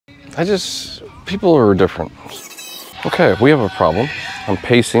People are different. Okay, we have a problem. I'm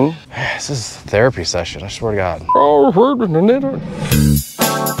pacing. This is a therapy session, I swear to God.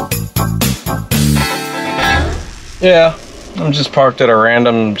 Yeah, I'm just parked at a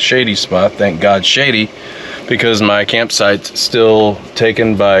random shady spot. Thank God shady, because my campsite's still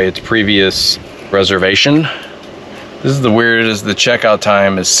taken by its previous reservation. This is the weirdest. The checkout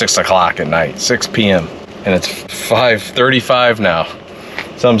time is 6 o'clock at night, 6 p.m. And it's 5:35 now.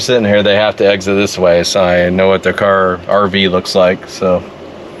 So I'm sitting here, they have to exit this way, so I know what their car RV looks like. So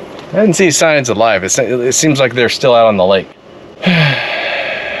I didn't see signs of life. It seems like they're still out on the lake.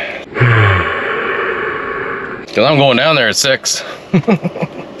 Because I'm going down there at 6. And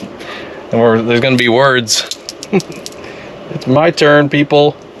there's gonna be words. It's my turn,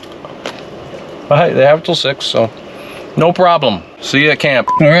 people. But they have till 6, so no problem. See you at camp.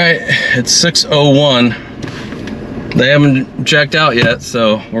 All right, it's 6:01. They haven't checked out yet,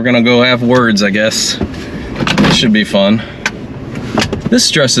 so we're gonna go have words, I guess. This should be fun. This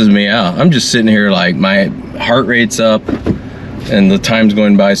stresses me out. I'm just sitting here like my heart rate's up and the time's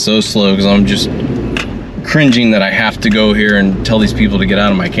going by so slow because I'm just cringing that I have to go here and tell these people to get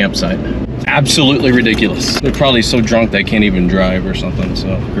out of my campsite. Absolutely ridiculous. They're probably so drunk they can't even drive or something,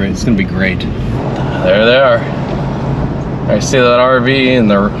 so great. It's gonna be great. There they are. I see that RV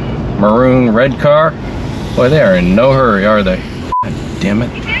and the maroon red car. Boy, they are in no hurry, are they? God damn it.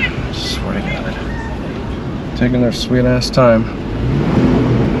 I swear to God. Taking their sweet ass time.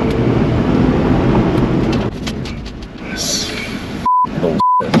 This bullshit.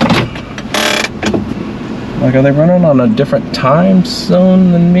 Like, are they running on a different time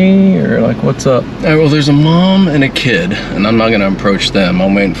zone than me? Or like, what's up? All right, well, there's a mom and a kid, and I'm not gonna approach them.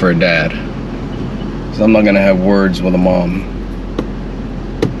 I'm waiting for a dad. So I'm not gonna have words with a mom.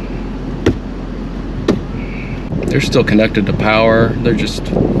 They're still connected to power. They're just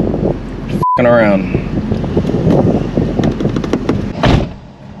f***ing around.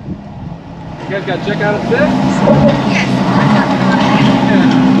 You guys got to check out at 6? Yes.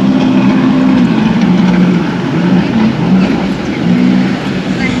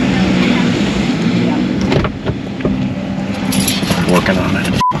 Working on it.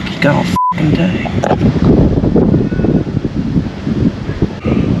 You got all f***ing day.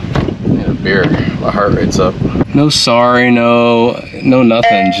 Need a beer. My heart rate's up. No sorry, no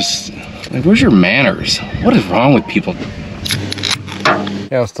nothing. Just like, where's your manners? What is wrong with people?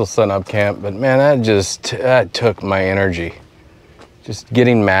 Yeah, I'm still setting up camp, but man, that took my energy. Just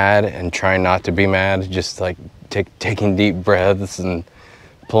getting mad and trying not to be mad. Just like taking deep breaths and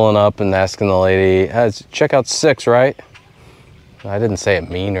pulling up and asking the lady, check out 6, right? I didn't say it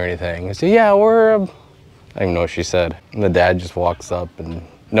mean or anything. I said, yeah, we're, I don't even know what she said. And the dad just walks up and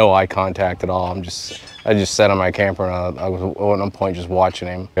no eye contact at all. I just sat on my camper and I was at one point just watching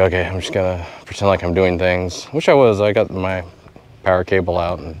him. Okay, I'm just gonna pretend like I'm doing things, which I was. I got my power cable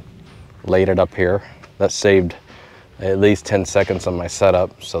out and laid it up here. That saved at least 10 seconds on my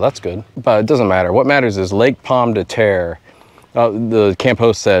setup, so that's good. But it doesn't matter. What matters is Lake Pomme De Terre. The camp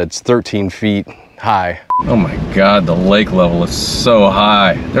host said it's 13 feet high. Oh my God, the lake level is so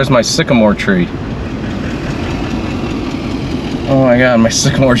high. There's my sycamore tree. Oh my God, my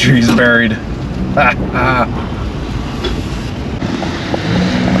sycamore tree is buried. Up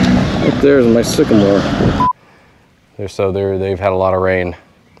there's my sycamore. They've had a lot of rain.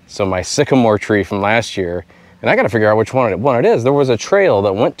 So my sycamore tree from last year, and I gotta figure out which one it is. There was a trail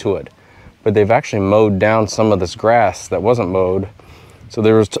that went to it, but they've actually mowed down some of this grass that wasn't mowed. So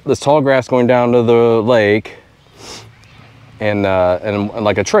there was this tall grass going down to the lake and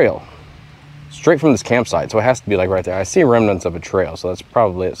like a trail. Straight from this campsite, so it has to be like right there. I see remnants of a trail, so that's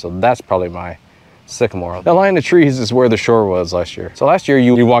probably it. So that's probably my sycamore. The line of trees is where the shore was last year. So last year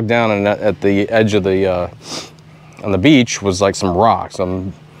you walked down and at the edge of the, on the beach was like some rocks.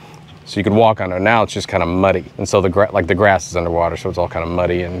 So you could walk on it. Now it's just kind of muddy. And so the grass is underwater, so it's all kind of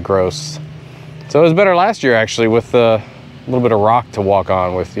muddy and gross. So it was better last year actually with a little bit of rock to walk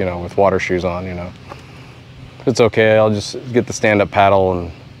on with, with water shoes on, It's okay, I'll just get the stand-up paddle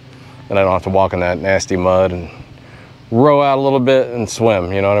and I don't have to walk in that nasty mud and row out a little bit and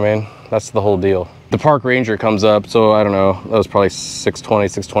swim, you know what I mean? That's the whole deal. The park ranger comes up, so I don't know, that was probably 6:20,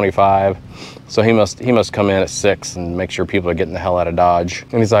 6:25. So he must come in at 6 and make sure people are getting the hell out of Dodge.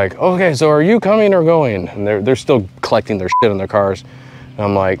 And he's like, okay, so are you coming or going? And they're still collecting their shit in their cars. And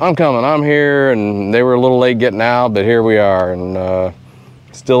I'm like, I'm coming, I'm here. And they were a little late getting out, but here we are. And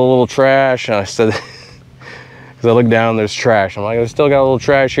still a little trash. And I said, because I look down, there's trash. I'm like, I still got a little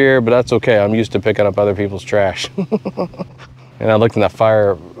trash here, but that's okay. I'm used to picking up other people's trash. And I looked in the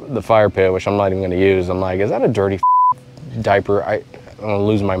fire pit, which I'm not even gonna use. I'm like, is that a dirty diaper? I'm gonna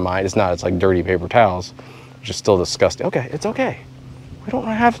lose my mind. It's not, it's like dirty paper towels, which is still disgusting. Okay, it's okay. We don't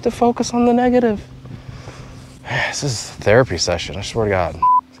have to focus on the negative. This is a therapy session, I swear to God.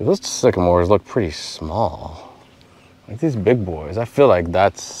 So those sycamores look pretty small. Like these big boys, I feel like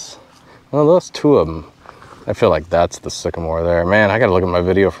that's, well, those two of them. I feel like that's the sycamore there. Man, I gotta look at my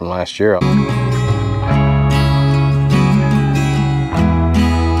video from last year.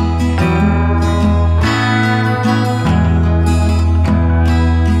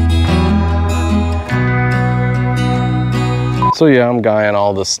 So yeah, I'm guying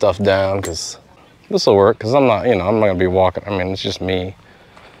all this stuff down because this will work, because I'm not, you know, I'm not gonna be walking. I mean, it's just me.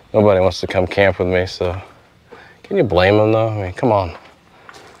 Nobody wants to come camp with me, so can you blame them though? I mean, come on.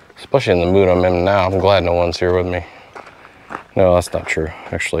 Especially in the mood I'm in now. I'm glad no one's here with me. No, that's not true.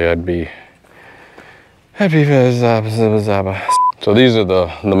 Actually, I'd be so these are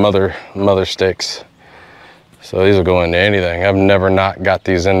the mother steaks. So these will go into anything. I've never not got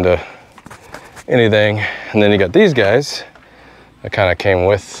these into anything. And then you got these guys that kind of came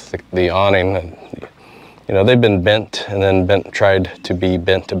with the awning. And, you know, they've been bent and then tried to be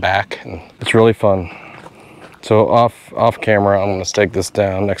bent back. And it's really fun. So off camera, I'm gonna stake this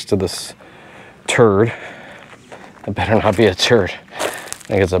down next to this turd. It better not be a turd. I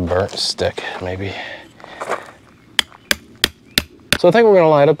think it's a burnt stick, maybe. So I think we're gonna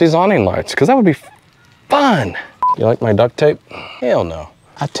light up these awning lights, because that would be fun. You like my duct tape? Hell no.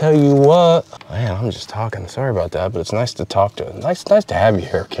 I tell you what. Man, I'm just talking. Sorry about that, but it's nice to talk to. Nice to have you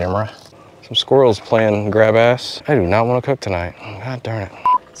here, camera. Some squirrels playing grab ass. I do not want to cook tonight. God darn it.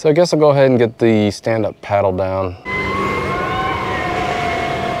 So I guess I'll go ahead and get the stand-up paddle down.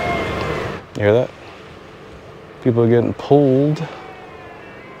 You hear that? People are getting pulled.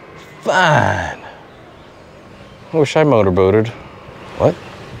 Fine. I wish I motorboated. What?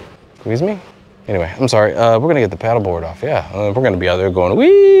 Squeeze me? Anyway, I'm sorry. We're gonna get the paddleboard off. Yeah, we're gonna be out there going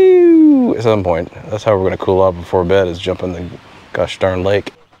woo at some point. That's how we're gonna cool off before bed, is jump in the gosh darn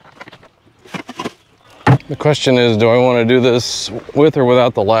lake. The question is, do I want to do this with or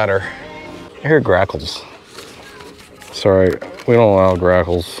without the ladder? I hear grackles. Sorry, we don't allow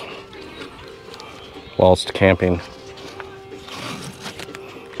grackles whilst camping.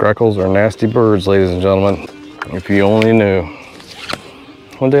 Grackles are nasty birds, ladies and gentlemen. If you only knew.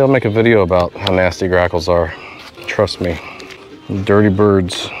 One day I'll make a video about how nasty grackles are. Trust me, dirty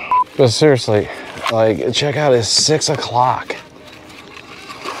birds. But seriously, like, check out, it's 6 o'clock.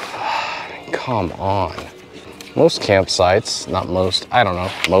 Come on. Most campsites, not most, I don't know,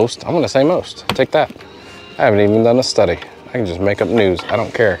 most, I'm gonna say most, take that. I haven't even done a study. I can just make up news, I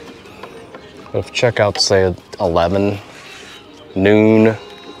don't care. But if checkouts say 11, noon,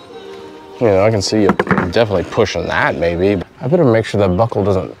 you know, I can see you definitely pushing that maybe. I better make sure that buckle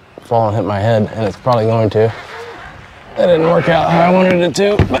doesn't fall and hit my head, and it's probably going to. That didn't work out how I wanted it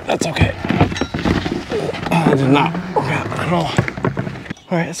to, but that's okay. That did not work out at all.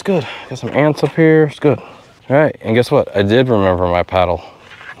 All right, it's good. Got some ants up here, it's good. All right, and guess what? I did remember my paddle.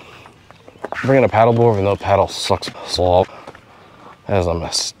 Bringing a paddleboard with no paddle sucks slop. That is a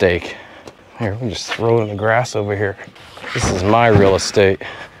mistake. Here, we can just throw it in the grass over here. This is my real estate.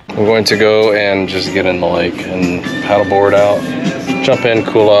 I'm going to go and just get in the lake and paddleboard out, jump in,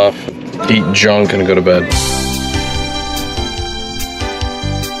 cool off, eat junk, and go to bed.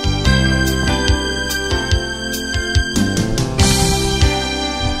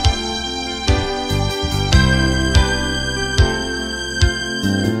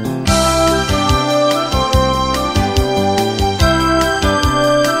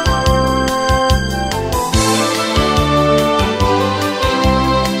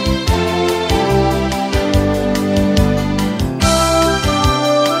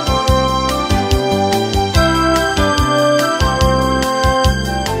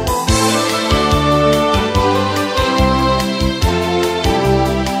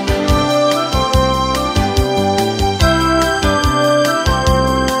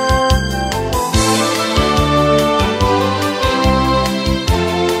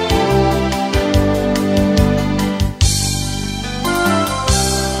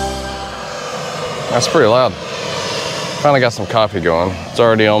 That's pretty loud. Finally got some coffee going. It's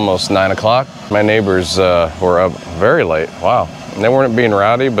already almost 9 o'clock. My neighbors were up very late. Wow. And they weren't being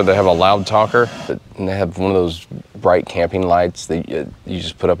rowdy, but they have a loud talker. And they have one of those bright camping lights that you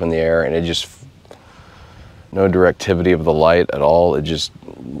just put up in the air, and it just, no directivity of the light at all. It just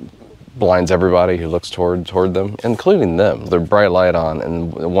blinds everybody who looks toward them, including them. Their bright light on,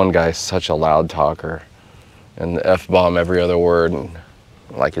 and one guy's such a loud talker. And the F-bomb every other word. And,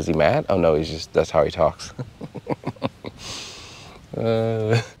 like, is he mad? Oh no, he's just, that's how he talks.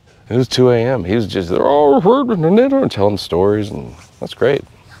 It was 2 a.m. He was just, oh, telling stories, and That's great.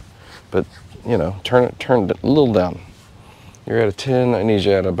 But, you know, turn it a little down. You're at a 10, I need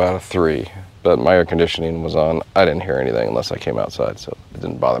you at about a 3. But my air conditioning was on. I didn't hear anything unless I came outside, so it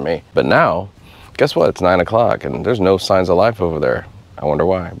didn't bother me. But now, guess what? It's 9 o'clock and there's no signs of life over there. I wonder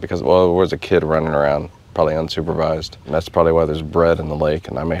why. Because, well, there was a kid running around, probably unsupervised. And that's probably why there's bread in the lake,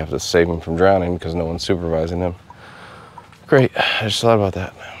 and I may have to save him from drowning because no one's supervising him. Great, I just thought about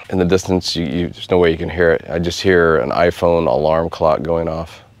that. In the distance, there's no way you can hear it. I just hear an iPhone alarm clock going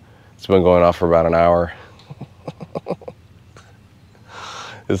off. It's been going off for about an hour.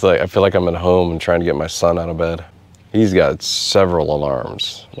 It's like, I feel like I'm at home and trying to get my son out of bed. He's got several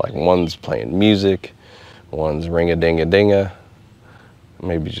alarms. Like one's playing music, one's ring-a-ding-a-dinga.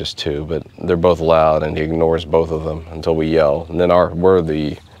 Maybe just 2, but they're both loud and he ignores both of them until we yell. And then we're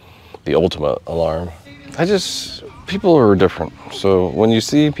the ultimate alarm. People are different. So when you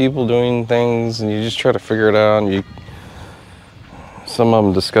see people doing things and you just try to figure it out, and some of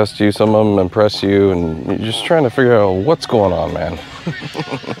them disgust you, some of them impress you, and you're just trying to figure out what's going on, man.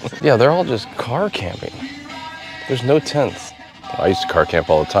 Yeah, they're all just car camping. There's no tents. I used to car camp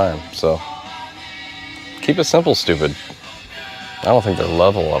all the time, so keep it simple, stupid. I don't think they're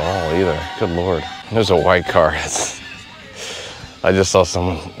level at all either. Good Lord. There's a white car. I just saw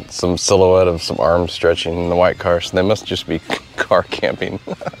some silhouette of some arms stretching in the white car, so they must just be car camping.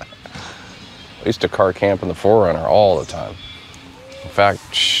 I used to car camp in the 4Runner all the time. In fact,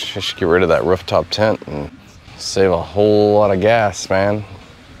 I should get rid of that rooftop tent and save a whole lot of gas, man.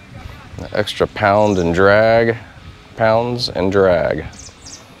 An extra pounds and drag. Sounds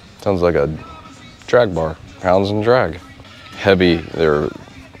like a drag bar, pounds and drag. Heavy, they're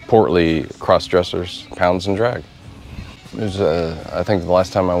portly cross-dressers, pounds and drag. I think the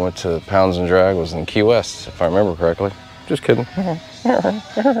last time I went to Pounds and Drag was in Key West, if I remember correctly. Just kidding.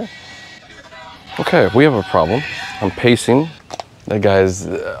 Okay, we have a problem. I'm pacing. That guy's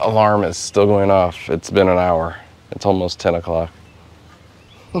alarm is still going off. It's been an hour. It's almost 10 o'clock.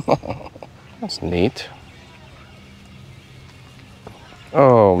 That's neat.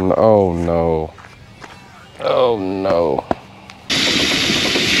 Oh, no, oh no. Oh no.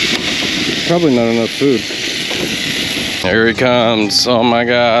 Probably not enough food. Here he comes. Oh my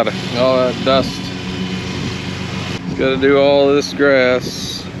God. All that dust. Gotta do all this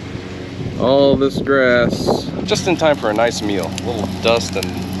grass. All this grass. Just in time for a nice meal. A little dust and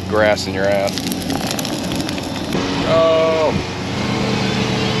grass in your ass. Oh.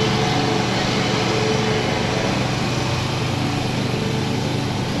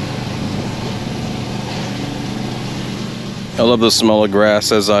 I love the smell of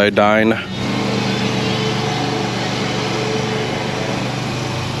grass as I dine.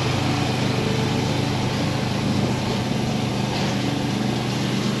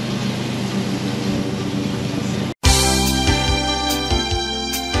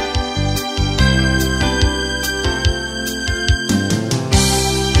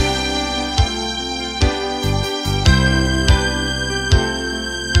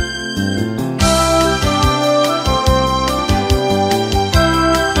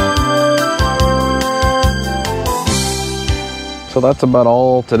 So that's about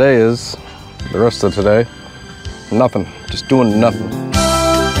all today is. The rest of today, nothing, just doing nothing.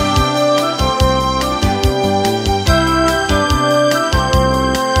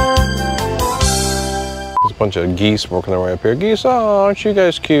 There's a bunch of geese working their way up here. Geese, oh, aren't you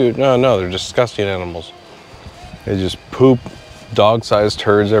guys cute? No, they're disgusting animals. They just poop dog-sized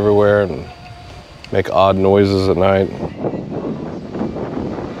turds everywhere and make odd noises at night.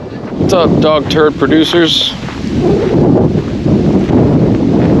 What's up, dog turd producers?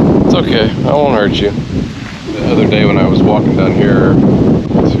 It's okay, I won't hurt you. The other day when I was walking down here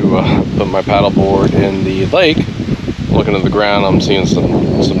to put my paddleboard in the lake, looking at the ground, I'm seeing some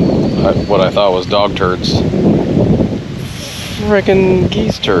what I thought was dog turds. Frickin'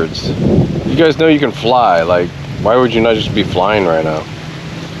 geese turds. You guys know you can fly, like, why would you not just be flying right now?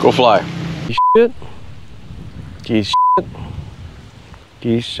 Go fly. Geese shit? Geese shit?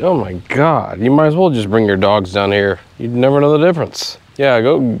 Geese, oh my God. You might as well just bring your dogs down here. You'd never know the difference. Yeah,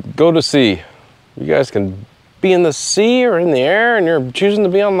 go to sea. You guys can be in the sea or in the air and you're choosing to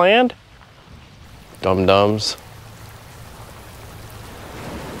be on land? Dum-dums.